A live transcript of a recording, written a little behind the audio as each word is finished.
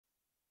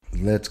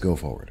let's go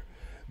forward.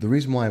 The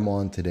reason why I'm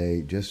on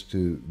today, just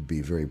to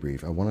be very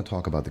brief, I want to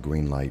talk about the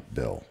green light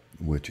bill,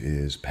 which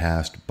is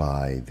passed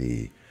by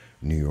the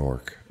New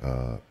York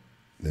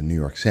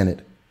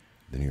Senate,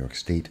 the New York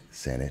State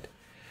Senate,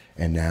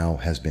 and now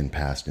has been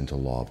passed into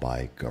law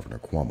by Governor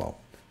Cuomo.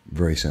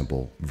 Very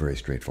simple, very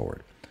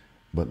straightforward.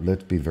 But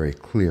let's be very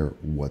clear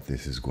what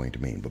this is going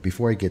to mean. But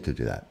before I get to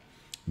do that,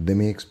 let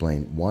me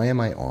explain why am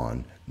I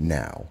on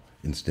now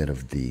instead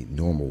of the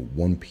normal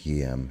 1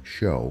 p.m.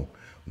 show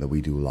that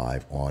we do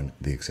live on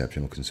the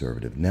Exceptional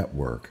Conservative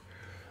Network.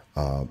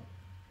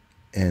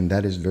 And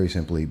that is very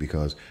simply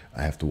because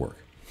I have to work.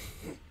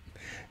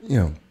 You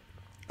know,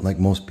 like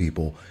most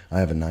people, I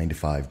have a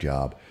 9-to-5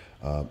 job.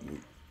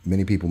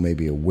 Many people may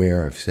be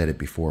aware, I've said it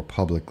before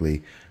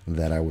publicly,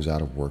 that I was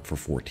out of work for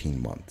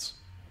 14 months.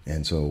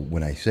 And so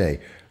when I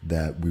say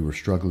that we were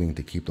struggling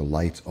to keep the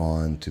lights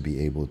on, to be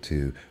able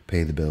to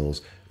pay the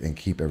bills and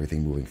keep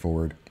everything moving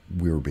forward,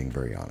 we were being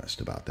very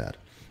honest about that.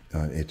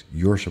 It's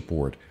your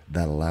support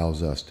that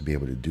allows us to be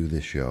able to do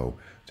this show,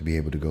 to be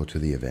able to go to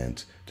the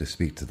events, to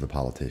speak to the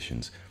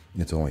politicians.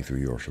 It's only through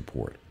your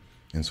support.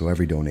 And so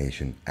every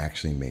donation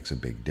actually makes a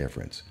big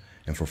difference.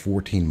 And for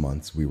 14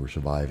 months, we were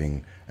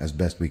surviving as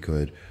best we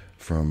could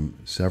from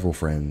several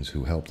friends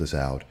who helped us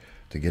out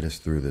to get us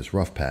through this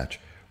rough patch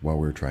while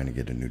we were trying to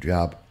get a new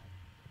job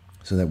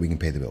so that we can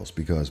pay the bills.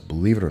 Because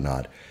believe it or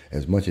not,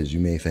 as much as you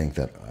may think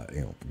that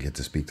get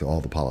to speak to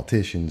all the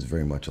politicians,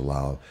 very much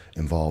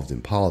involved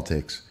in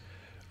politics,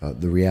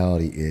 the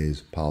reality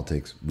is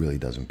politics really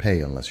doesn't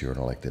pay unless you're an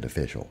elected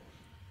official.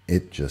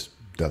 It just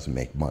doesn't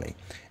make money.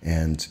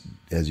 And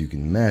as you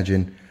can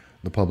imagine,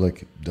 the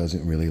public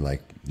doesn't really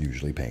like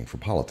usually paying for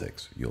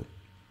politics.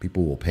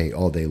 People will pay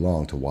all day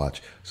long to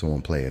watch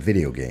someone play a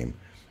video game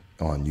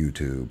on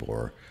YouTube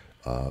or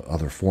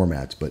other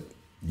formats, but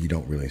you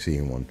don't really see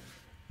anyone.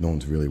 No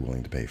one's really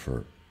willing to pay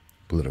for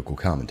political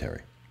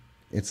commentary.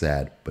 It's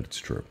sad, but it's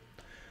true.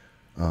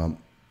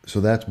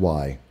 So that's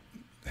why,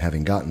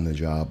 having gotten the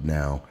job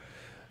now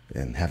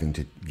and having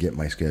to get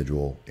my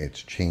schedule,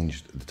 it's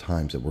changed the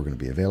times that we're going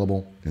to be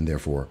available, and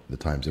therefore the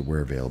times that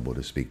we're available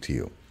to speak to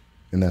you.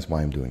 And that's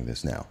why I'm doing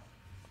this now.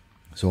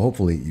 So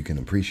hopefully you can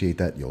appreciate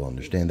that. You'll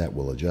understand that.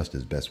 We'll adjust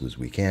as best as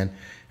we can,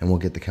 and we'll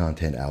get the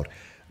content out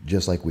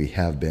just like we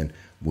have been.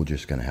 We're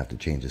just going to have to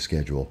change the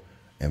schedule,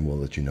 and we'll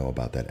let you know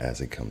about that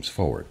as it comes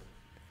forward.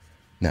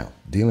 Now,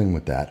 dealing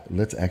with that,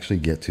 let's actually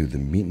get to the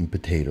meat and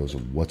potatoes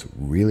of what's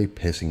really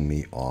pissing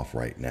me off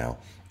right now.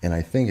 And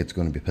I think it's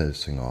going to be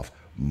pissing off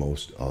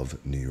most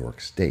of New York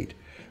State,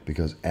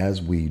 because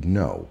as we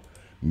know,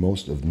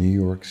 most of New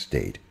York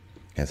State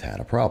has had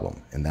a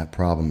problem. And that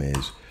problem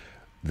is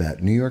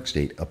that New York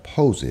State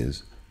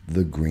opposes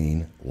the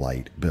green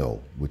light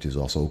bill, which is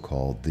also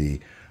called the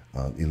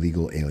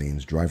Illegal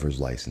Aliens Driver's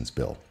License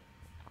Bill.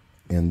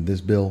 And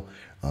this bill,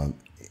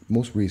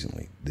 most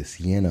recently, the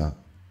Siena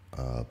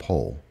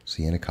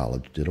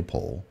College did a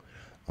poll.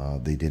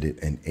 They did it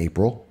in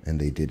April, and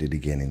they did it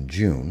again in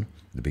June,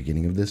 the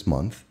beginning of this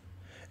month.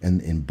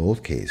 And in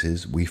both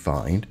cases, we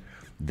find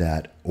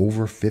that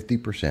over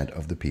 50%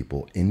 of the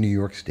people in New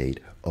York State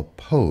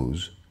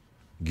oppose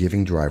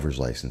giving driver's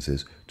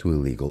licenses to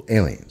illegal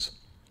aliens,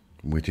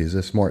 which is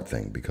a smart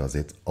thing because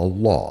it's a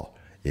law.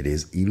 It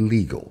is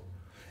illegal.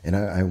 And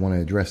I want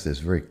to address this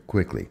very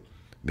quickly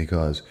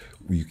because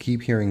you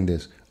keep hearing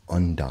this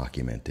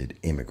undocumented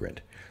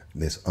immigrant,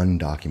 this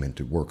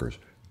undocumented workers.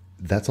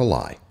 That's a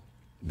lie.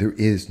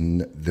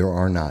 There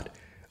are not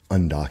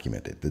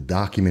undocumented. The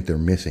document they're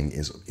missing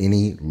is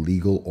any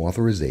legal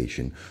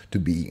authorization to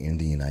be in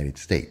the United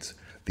States.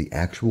 The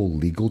actual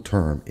legal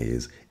term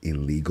is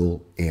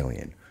illegal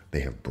alien.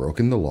 They have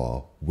broken the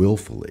law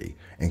willfully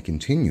and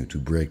continue to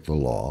break the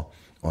law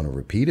on a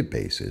repeated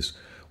basis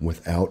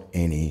without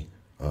any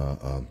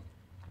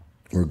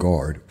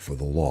regard for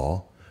the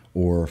law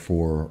or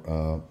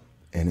for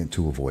and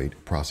to avoid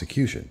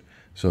prosecution.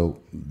 So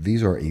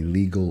these are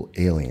illegal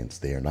aliens.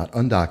 They are not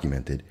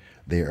undocumented.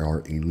 They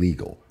are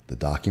illegal. The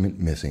document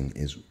missing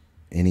is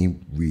any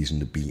reason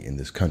to be in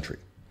this country.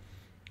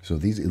 So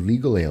these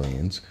illegal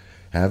aliens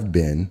have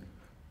been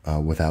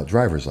without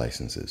driver's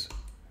licenses.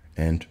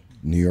 And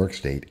New York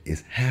State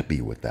is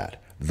happy with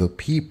that. The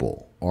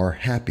people are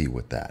happy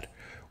with that.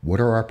 What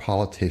are our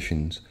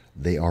politicians?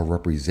 They are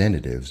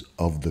representatives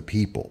of the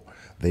people.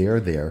 They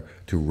are there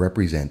to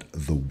represent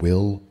the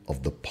will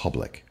of the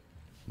public,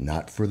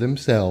 not for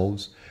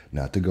themselves,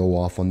 not to go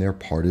off on their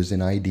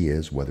partisan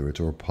ideas, whether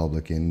it's a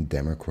Republican,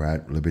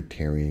 Democrat,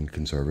 Libertarian,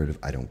 Conservative,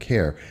 I don't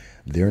care.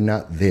 They're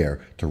not there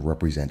to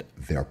represent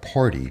their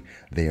party.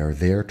 They are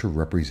there to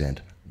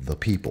represent the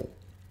people.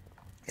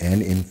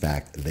 And in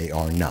fact, they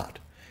are not.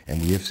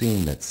 And we have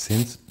seen that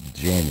since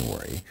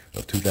January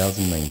of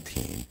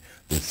 2019,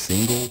 the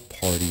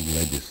single-party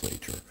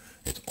legislature,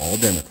 it's all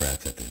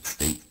Democrats at the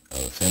state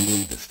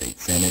assembly, the state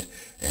senate,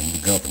 and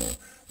the governor,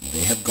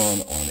 they have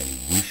gone on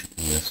a wish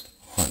list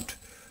hunt,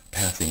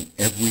 passing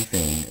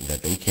everything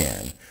that they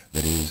can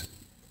that is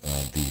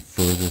the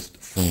furthest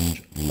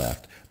fringe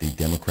left, the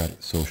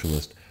Democratic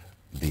Socialist,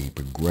 the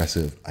progressive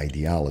progressive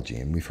ideology.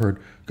 And we've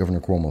heard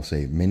Governor Cuomo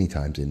say many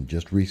times, and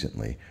just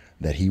recently,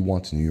 that he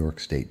wants New York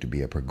State to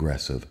be a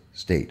progressive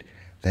state.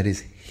 That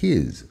is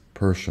his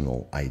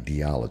personal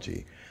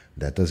ideology.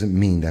 That doesn't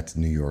mean that's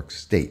New York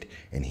State.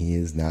 And he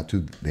is not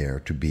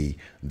there to be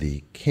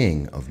the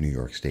king of New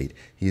York State.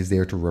 He is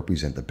there to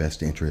represent the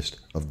best interest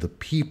of the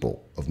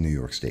people of New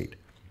York State.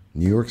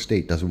 New York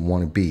State doesn't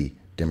want to be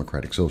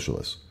Democratic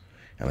Socialists.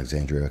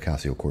 Alexandria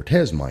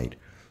Ocasio-Cortez might,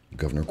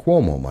 Governor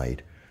Cuomo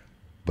might,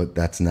 but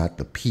that's not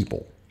the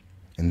people.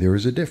 And there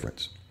is a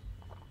difference.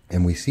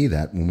 And we see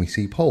that when we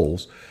see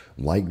polls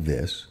like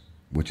this,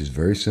 which is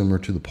very similar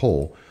to the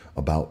poll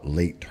about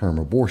late-term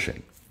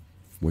abortion,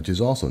 which is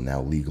also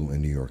now legal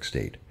in New York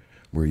State,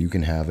 where you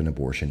can have an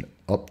abortion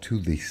up to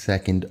the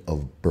second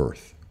of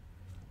birth.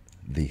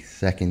 The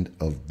second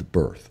of the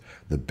birth.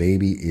 The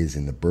baby is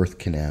in the birth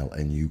canal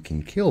and you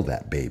can kill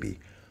that baby.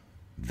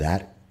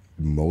 That,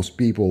 most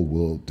people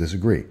will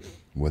disagree.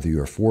 Whether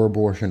you're for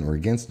abortion or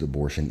against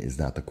abortion is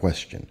not the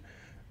question.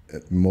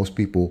 Most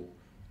people,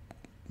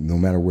 no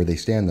matter where they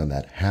stand on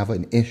that, have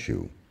an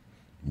issue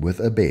with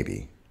a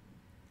baby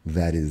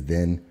that is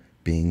then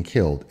being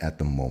killed at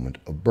the moment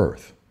of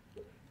birth.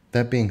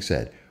 That being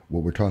said,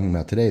 what we're talking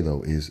about today,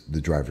 though, is the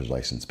driver's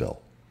license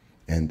bill.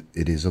 And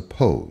it is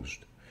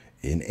opposed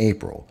in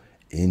April,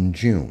 in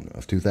June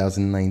of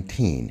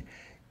 2019,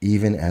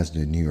 even as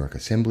the New York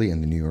Assembly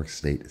and the New York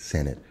State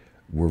Senate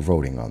were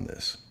voting on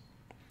this.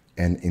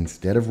 And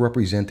instead of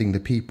representing the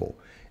people,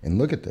 and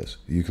look at this,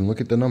 you can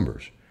look at the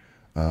numbers.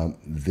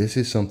 This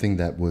is something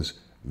that was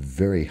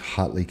very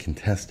hotly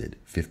contested.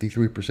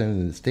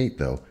 53% of the state,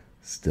 though,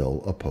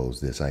 still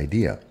opposed this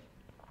idea.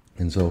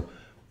 And so,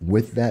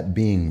 with that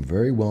being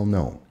very well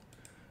known,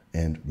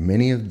 and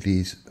many of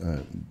these,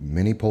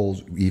 many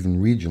polls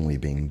even regionally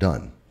being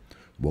done,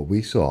 what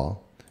we saw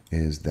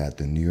is that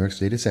the New York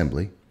State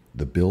Assembly,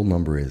 the bill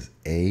number is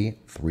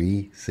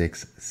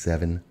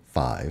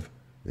A3675.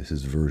 This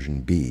is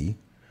version B.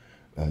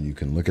 You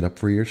can look it up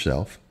for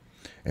yourself.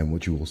 And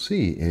what you will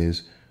see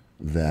is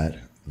that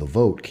the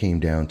vote came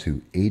down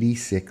to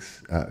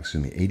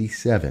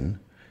 87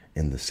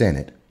 in the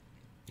Senate,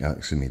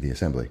 the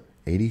Assembly,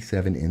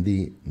 87 in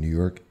the New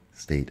York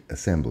State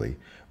Assembly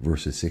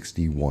versus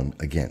 61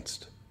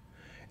 against.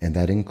 And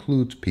that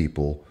includes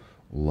people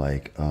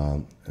like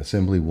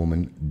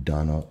Assemblywoman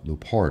Donna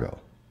Lupardo,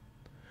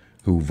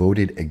 who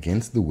voted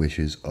against the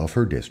wishes of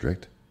her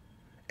district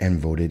and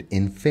voted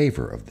in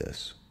favor of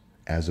this,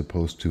 as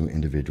opposed to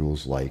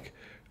individuals like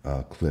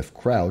Cliff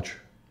Crouch,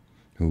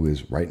 who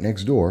is right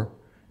next door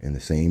in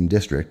the same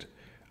district,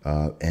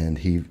 and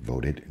he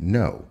voted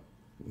no,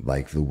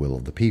 like the will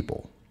of the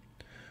people.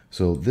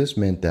 So this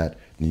meant that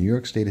New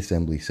York State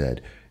Assembly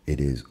said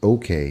it is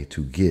okay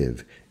to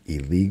give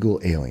illegal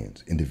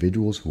aliens,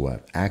 individuals who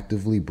have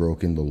actively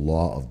broken the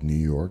law of New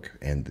York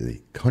and the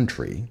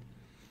country,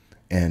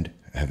 and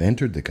have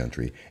entered the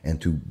country,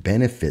 and to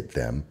benefit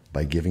them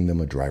by giving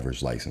them a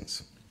driver's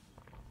license.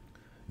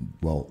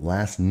 Well,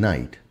 last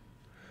night,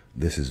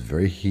 this is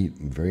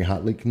very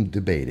hotly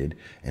debated,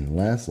 and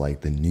last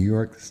night the New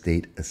York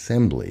State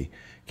Assembly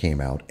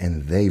came out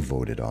and they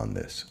voted on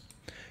this.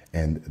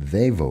 And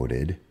they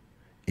voted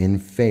in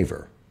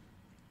favor.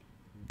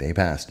 They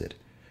passed it.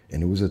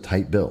 And it was a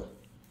tight bill.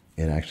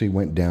 It actually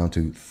went down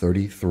to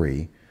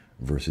 33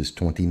 versus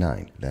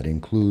 29. That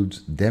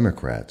includes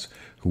Democrats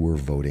who were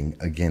voting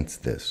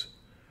against this.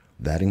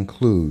 That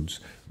includes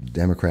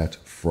Democrats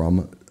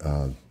from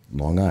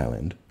Long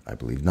Island, I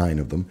believe 9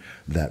 of them,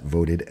 that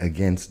voted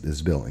against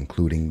this bill,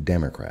 including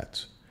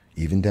Democrats.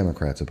 Even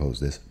Democrats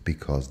opposed this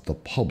because the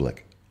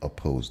public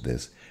opposed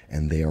this,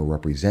 and they are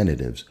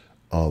representatives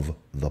of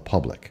the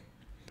public.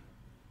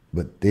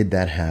 But did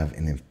that have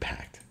an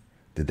impact?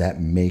 Did that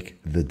make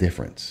the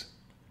difference?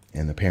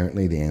 And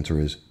apparently the answer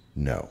is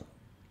no.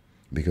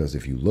 Because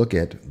if you look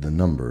at the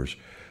numbers,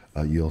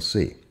 you'll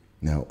see.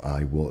 Now,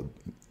 I will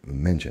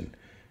mention,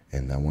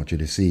 and I want you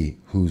to see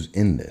who's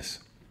in this.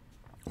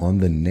 On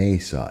the nay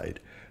side,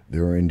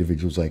 there are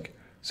individuals like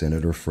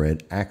Senator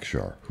Fred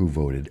Akshar, who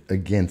voted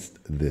against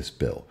this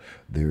bill.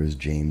 There is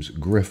James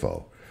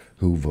Griffo,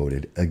 who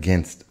voted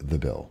against the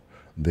bill.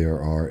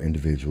 There are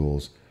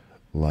individuals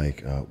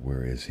like,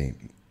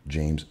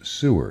 James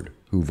Seward,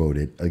 who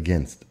voted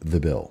against the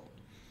bill.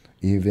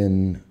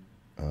 Even,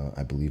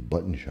 I believe,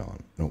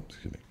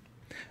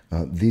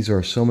 these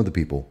are some of the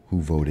people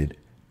who voted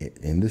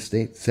in the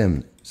state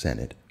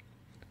Senate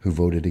who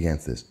voted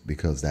against this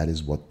because that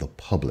is what the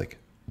public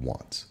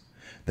wants.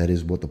 That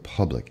is what the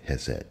public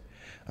has said.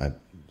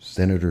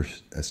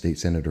 State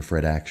Senator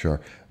Fred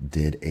Akshar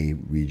did a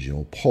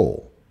regional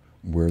poll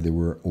where there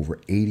were over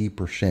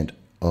 80%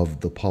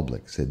 of the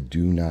public said,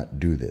 do not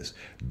do this.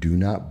 Do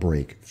not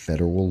break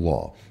federal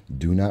law.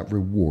 Do not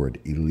reward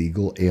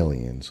illegal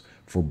aliens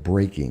for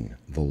breaking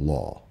the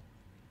law.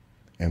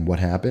 And what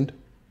happened?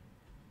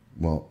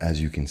 Well,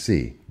 as you can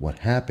see, what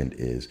happened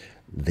is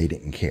they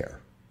didn't care.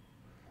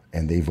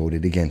 And they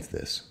voted against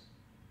this.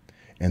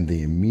 And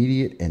the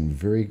immediate and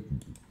very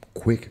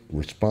quick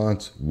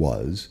response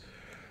was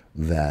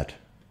that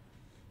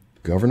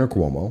Governor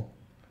Cuomo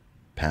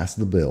passed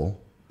the bill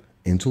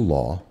into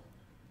law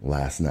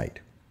last night.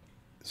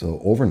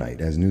 So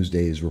overnight, as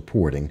Newsday is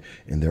reporting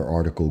in their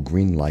article,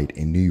 Green Light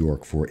in New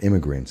York for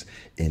Immigrants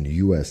in the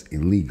U.S.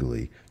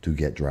 illegally to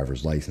get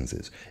driver's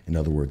licenses. In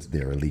other words,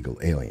 they're illegal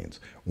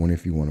aliens. Or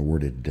if you want to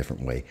word it a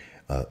different way,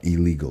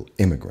 illegal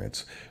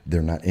immigrants.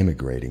 They're not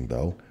immigrating,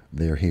 though.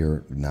 They're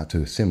here not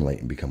to assimilate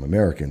and become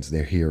Americans.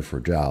 They're here for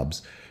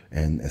jobs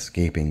and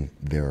escaping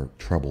their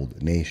troubled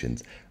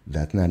nations.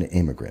 That's not an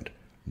immigrant.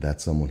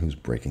 That's someone who's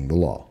breaking the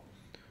law.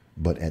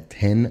 But at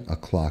 10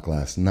 o'clock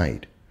last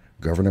night,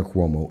 Governor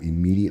Cuomo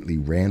immediately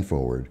ran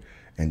forward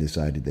and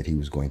decided that he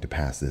was going to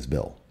pass this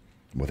bill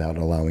without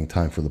allowing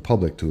time for the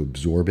public to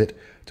absorb it,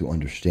 to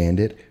understand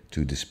it,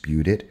 to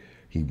dispute it.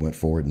 He went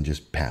forward and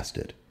just passed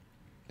it.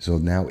 So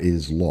now it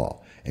is law,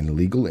 and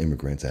illegal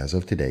immigrants, as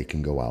of today,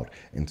 can go out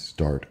and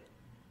start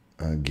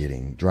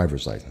getting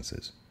driver's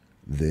licenses.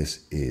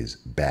 This is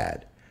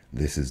bad.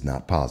 This is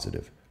not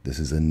positive. This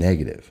is a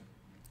negative.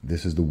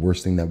 This is the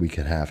worst thing that we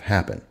could have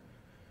happen.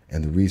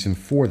 And the reason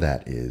for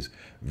that is,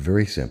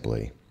 very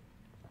simply,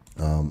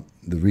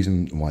 the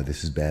reason why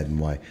this is bad and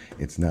why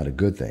it's not a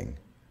good thing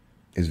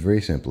is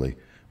very simply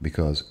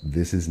because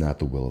this is not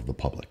the will of the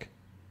public.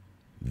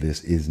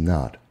 This is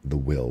not the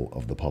will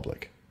of the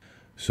public.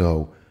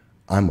 So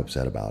I'm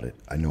upset about it.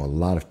 I know a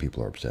lot of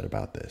people are upset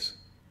about this,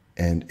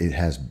 and it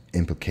has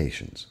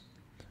implications.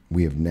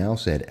 We have now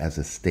said as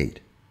a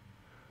state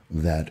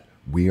that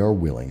we are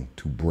willing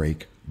to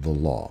break the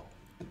law.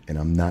 And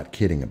I'm not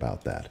kidding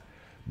about that,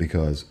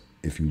 because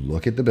if you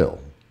look at the bill,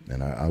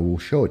 and I will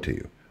show it to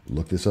you,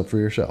 look this up for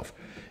yourself.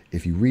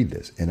 If you read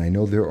this, and I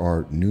know there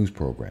are news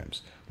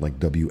programs like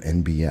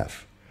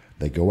WNBF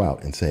that go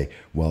out and say,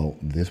 well,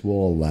 this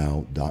will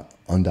allow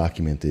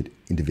undocumented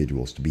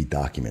individuals to be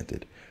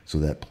documented so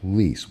that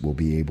police will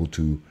be able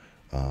to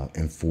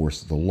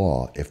enforce the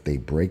law if they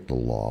break the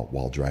law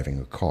while driving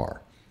a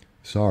car.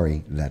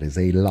 Sorry, that is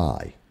a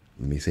lie.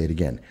 Let me say it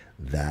again.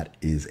 That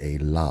is a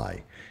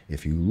lie.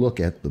 If you look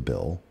at the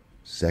bill,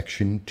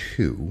 Section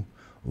 2,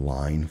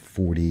 line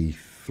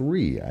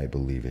 43, I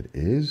believe it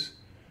is.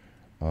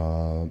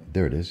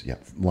 There it is. Yeah,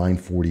 line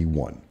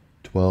 41,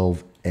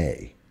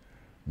 12A,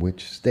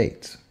 which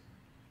states,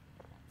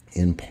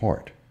 in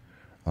part,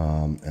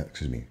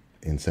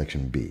 in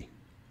Section B.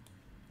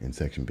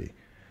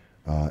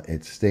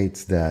 It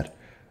states that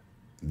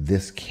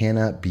this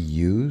cannot be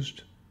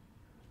used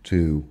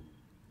to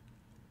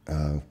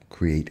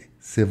create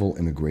civil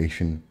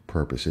immigration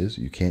purposes.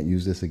 You can't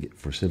use this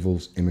for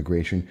civil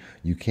immigration.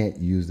 You can't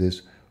use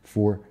this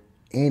for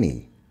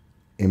any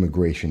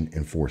immigration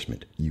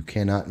enforcement. You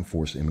cannot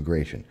enforce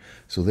immigration.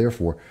 So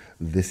therefore,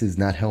 this is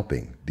not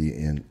helping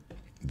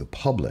the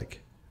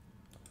public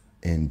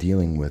in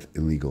dealing with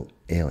illegal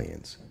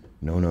aliens.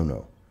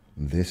 No.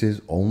 This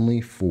is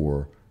only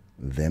for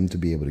them to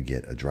be able to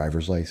get a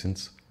driver's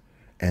license.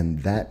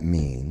 And that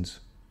means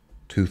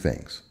two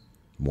things.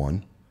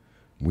 One,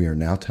 we are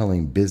now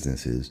telling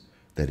businesses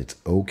that it's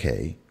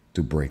okay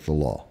to break the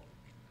law.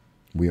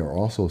 We are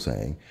also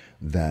saying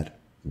that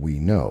we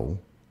know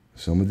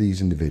some of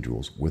these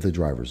individuals with a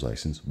driver's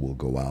license will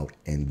go out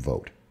and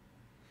vote.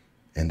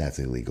 And that's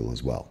illegal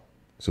as well.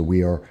 So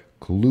we are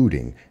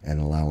colluding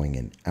and allowing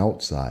an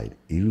outside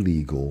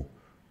illegal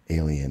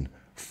alien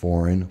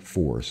foreign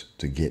force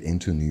to get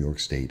into New York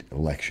State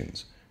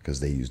elections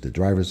because they use the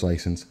driver's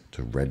license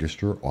to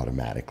register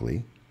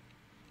automatically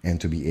and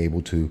to be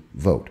able to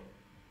vote,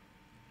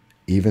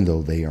 even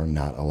though they are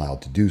not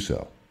allowed to do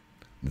so.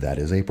 That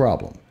is a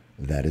problem.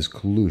 That is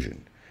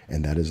collusion.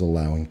 And that is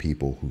allowing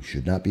people who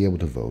should not be able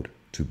to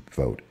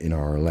vote in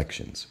our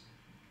elections.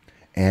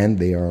 And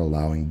they are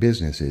allowing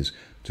businesses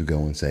to go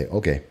and say,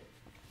 okay,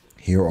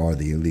 here are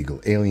the illegal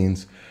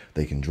aliens.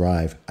 They can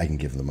drive. I can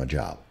give them a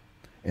job.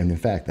 And in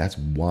fact, that's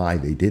why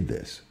they did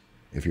this.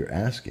 If you're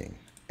asking,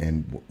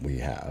 and we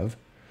have,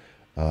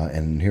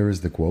 and here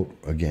is the quote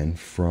again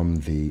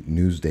from the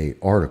Newsday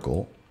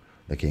article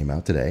that came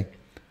out today.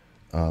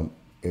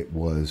 It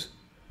was,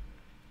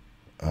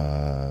 who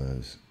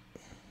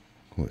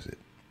was it?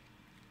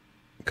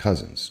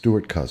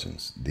 Stuart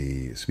Cousins,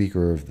 the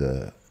Speaker of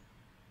the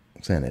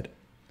Senate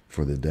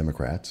for the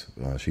Democrats.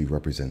 She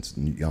represents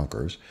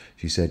Yonkers.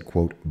 She said,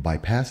 quote, by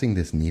passing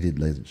this needed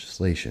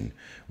legislation,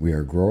 we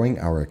are growing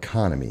our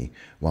economy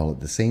while at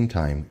the same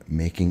time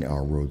making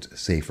our roads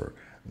safer.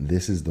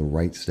 This is the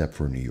right step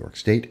for New York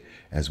State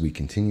as we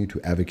continue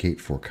to advocate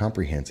for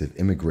comprehensive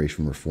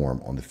immigration reform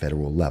on the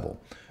federal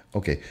level.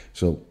 Okay,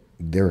 so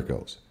there it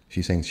goes.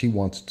 She's saying she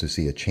wants to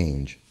see a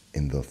change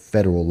in the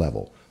federal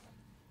level.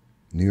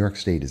 New York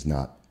State is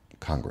not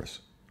Congress,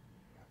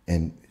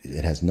 and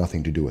it has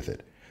nothing to do with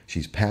it.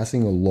 She's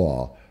passing a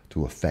law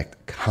to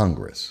affect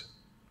Congress.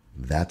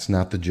 That's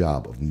not the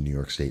job of the New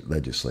York State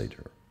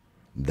legislature.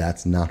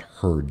 That's not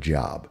her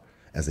job.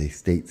 As a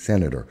state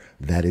senator,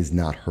 that is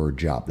not her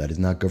job. That is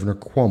not Governor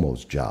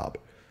Cuomo's job.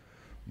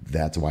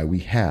 That's why we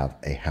have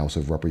a House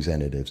of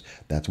Representatives.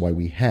 That's why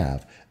we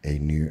have a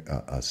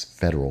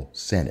federal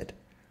Senate.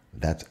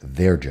 That's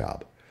their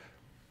job.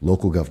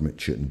 Local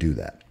government shouldn't do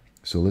that.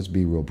 So let's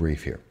be real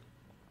brief here.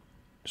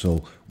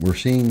 So we're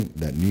seeing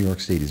that New York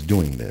State is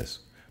doing this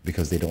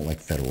because they don't like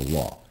federal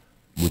law,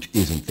 which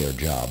isn't their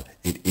job.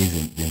 It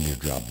isn't in their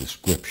job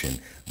description.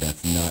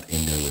 That's not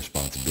in their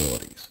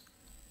responsibilities.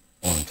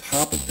 On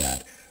top of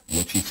that,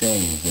 what she's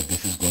saying is that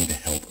this is going to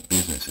help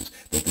businesses,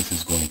 that this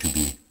is going to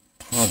be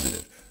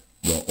positive.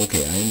 Well,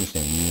 okay, I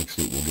understand New York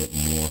State will get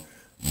more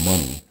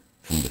money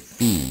from the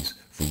fees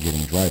for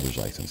getting driver's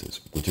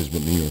licenses, which is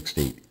what New York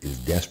State is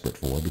desperate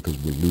for because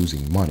we're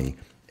losing money.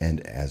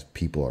 And as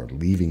people are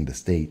leaving the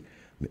state,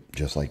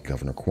 just like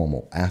Governor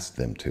Cuomo asked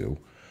them to,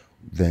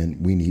 then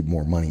we need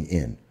more money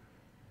in.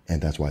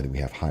 And that's why we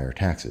have higher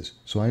taxes.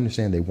 So I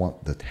understand they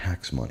want the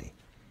tax money.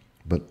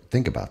 But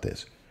think about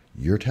this.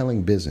 You're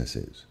telling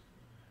businesses,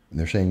 and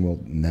they're saying, well,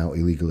 now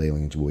illegal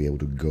aliens will be able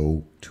to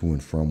go to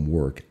and from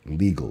work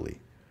legally.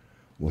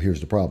 Well,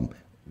 here's the problem.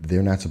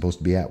 They're not supposed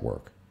to be at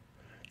work.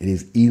 It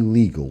is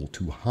illegal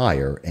to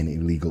hire an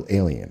illegal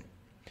alien.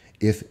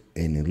 If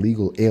an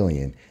illegal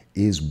alien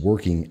is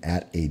working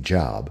at a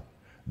job,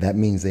 that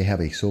means they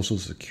have a social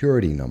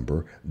security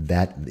number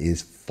that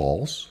is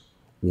false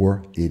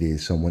or it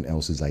is someone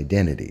else's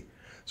identity.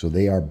 So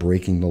they are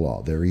breaking the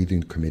law. They're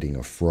either committing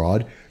a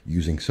fraud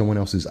using someone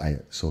else's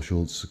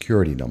social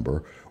security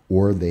number,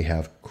 or they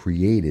have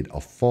created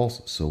a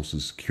false social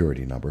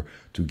security number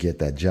to get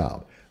that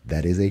job.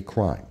 That is a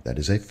crime. That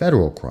is a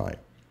federal crime.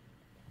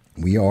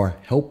 We are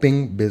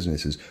helping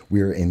businesses.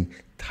 We are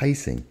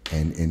enticing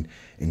and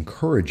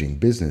encouraging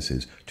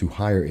businesses to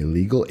hire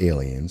illegal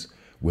aliens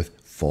with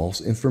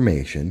false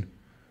information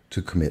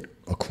to commit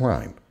a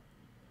crime.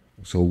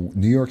 So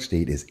New York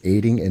State is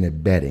aiding and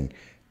abetting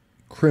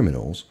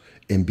criminals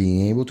in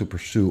being able to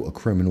pursue a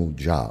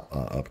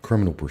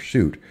criminal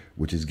pursuit,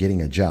 which is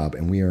getting a job.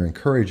 And we are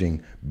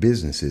encouraging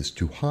businesses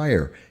to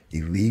hire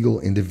illegal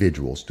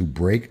individuals to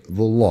break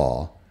the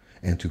law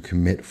and to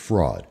commit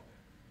fraud.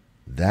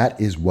 That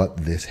is what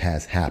this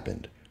has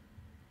happened.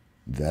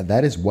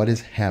 That is what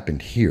has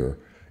happened here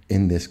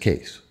in this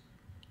case.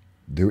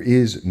 There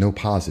is no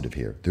positive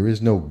here. There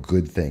is no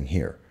good thing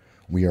here.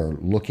 We are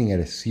looking at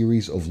a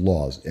series of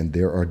laws, and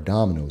there are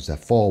dominoes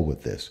that fall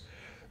with this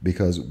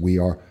because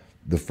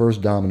the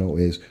first domino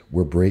is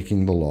we're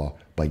breaking the law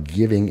by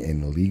giving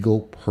an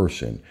illegal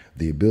person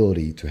the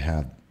ability to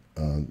have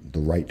the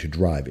right to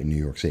drive in New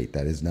York State.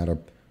 That is not a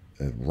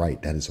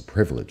right, that is a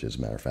privilege, as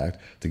a matter of fact,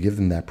 to give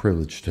them that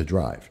privilege to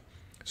drive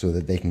so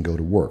that they can go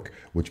to work,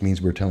 which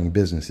means we're telling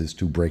businesses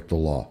to break the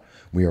law.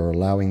 We are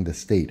allowing the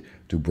state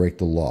to break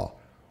the law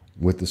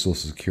with the Social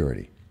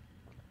Security.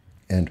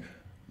 And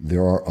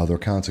there are other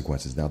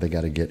consequences. Now they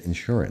got to get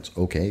insurance.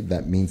 Okay,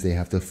 that means they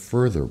have to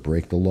further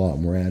break the law.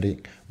 And we're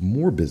adding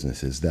more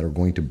businesses that are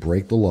going to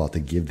break the law to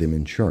give them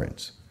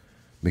insurance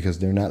because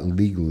they're not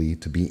legally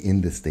to be in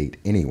the state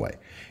anyway.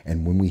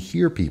 And when we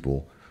hear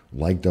people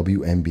like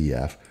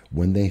WMBF,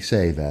 when they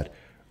say that,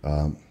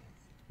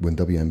 when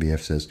WMBF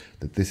says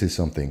that this is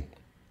something,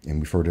 and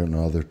we've heard it on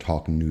other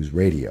talk news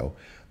radio,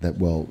 that,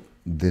 well,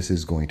 this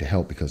is going to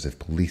help because if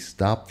police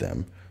stop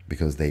them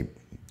because they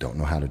don't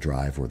know how to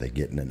drive or they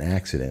get in an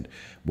accident,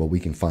 well, we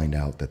can find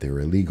out that they're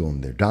illegal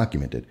and they're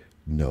documented.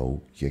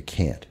 No, you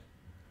can't.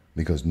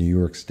 Because New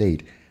York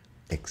State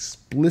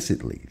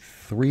explicitly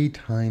 3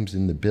 times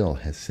in the bill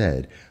has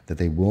said that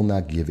they will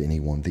not give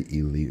anyone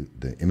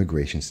the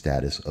immigration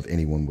status of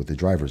anyone with a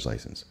driver's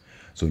license.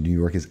 So New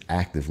York is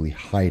actively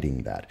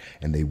hiding that,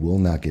 and they will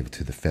not give it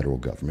to the federal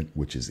government,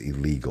 which is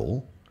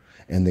illegal,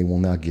 and they will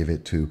not give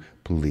it to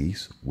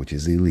police, which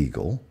is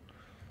illegal,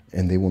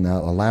 and they will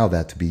not allow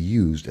that to be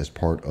used as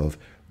part of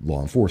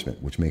law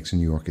enforcement, which makes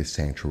New York a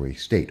sanctuary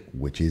state,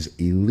 which is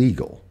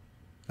illegal.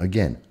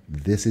 Again,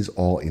 this is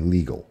all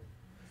illegal,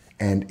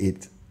 and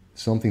it's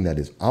something that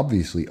is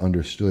obviously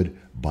understood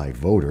by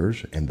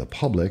voters and the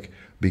public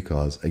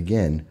because,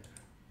 again,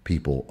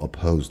 people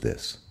oppose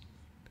this.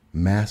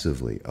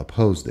 Massively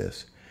oppose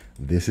this.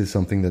 This is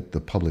something that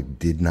the public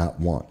did not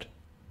want.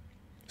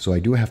 So I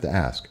do have to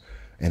ask,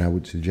 and I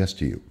would suggest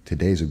to you,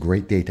 today's a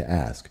great day to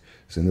ask.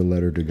 Send a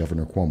letter to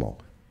Governor Cuomo.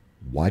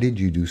 Why did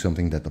you do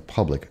something that the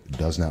public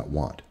does not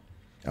want?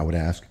 I would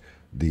ask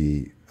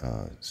the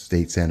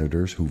state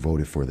senators who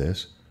voted for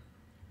this,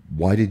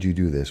 why did you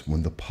do this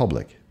when the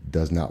public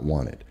does not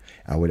want it?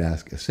 I would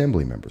ask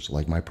assembly members,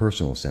 like my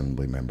personal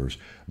assembly members,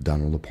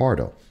 Donald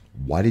Lepardo,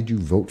 why did you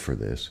vote for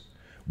this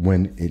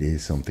when it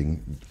is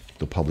something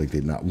the public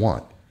did not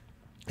want?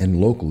 And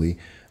locally,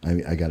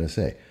 I got to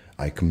say,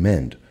 I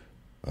commend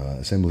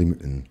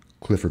Assemblyman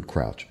Clifford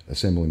Crouch,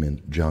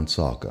 Assemblyman John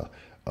Salka,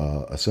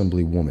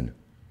 Assemblywoman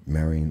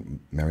Marianne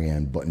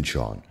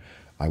Buttonshaw.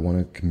 I want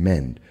to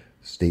commend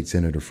State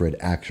Senator Fred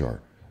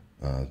Akshar,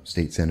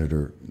 State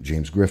Senator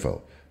James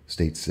Griffo,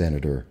 State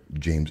Senator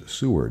James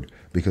Seward,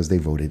 because they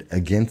voted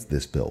against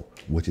this bill,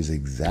 which is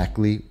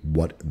exactly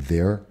what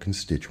their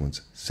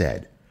constituents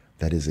said.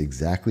 That is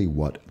exactly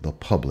what the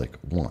public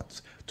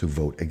wants, to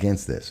vote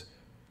against this.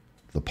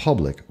 The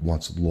public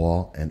wants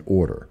law and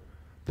order.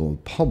 The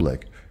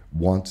public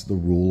wants the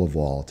rule of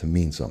law to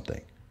mean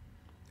something.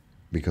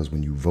 Because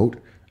when you vote,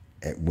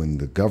 when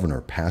the governor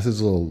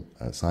passes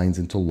signs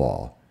into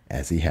law,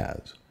 as he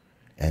has,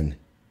 and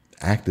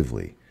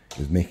actively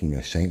is making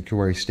a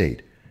sanctuary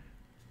state,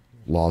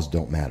 laws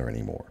don't matter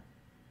anymore.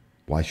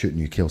 Why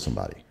shouldn't you kill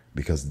somebody?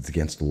 Because it's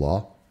against the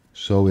law?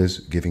 So is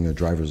giving a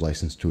driver's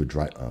license to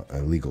a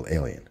illegal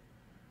alien.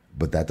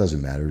 But that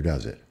doesn't matter,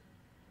 does it?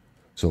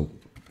 So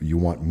you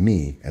want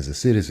me as a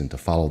citizen to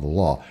follow the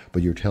law,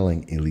 but you're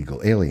telling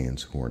illegal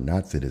aliens who are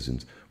not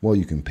citizens, well,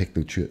 you can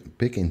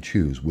pick and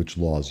choose which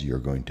laws you're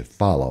going to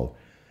follow,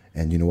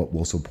 and you know what?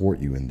 We'll support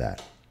you in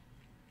that.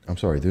 I'm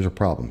sorry, there's a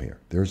problem here.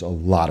 There's a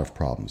lot of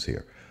problems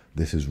here.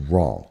 This is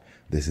wrong.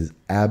 This is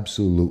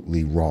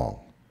absolutely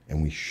wrong,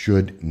 and we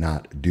should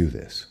not do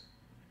this.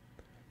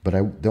 But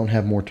I don't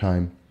have more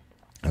time.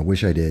 I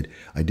wish I did.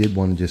 I did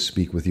want to just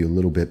speak with you a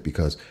little bit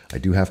because I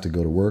do have to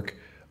go to work.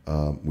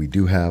 We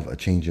do have a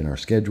change in our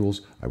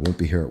schedules. I won't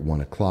be here at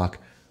 1 o'clock,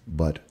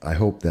 but I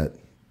hope that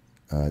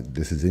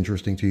this is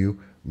interesting to you.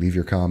 Leave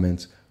your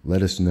comments.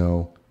 Let us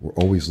know. We're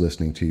always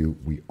listening to you.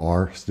 We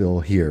are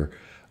still here.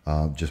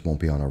 Just won't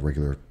be on our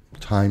regular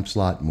time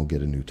slot, and we'll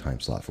get a new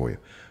time slot for you.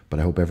 But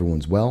I hope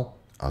everyone's well.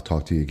 I'll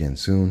talk to you again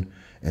soon,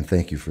 and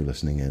thank you for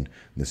listening in.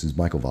 This is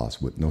Michael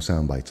Voss with No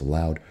Soundbites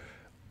Allowed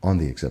on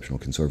the Exceptional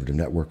Conservative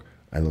Network.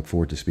 I look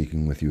forward to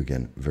speaking with you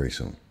again very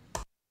soon.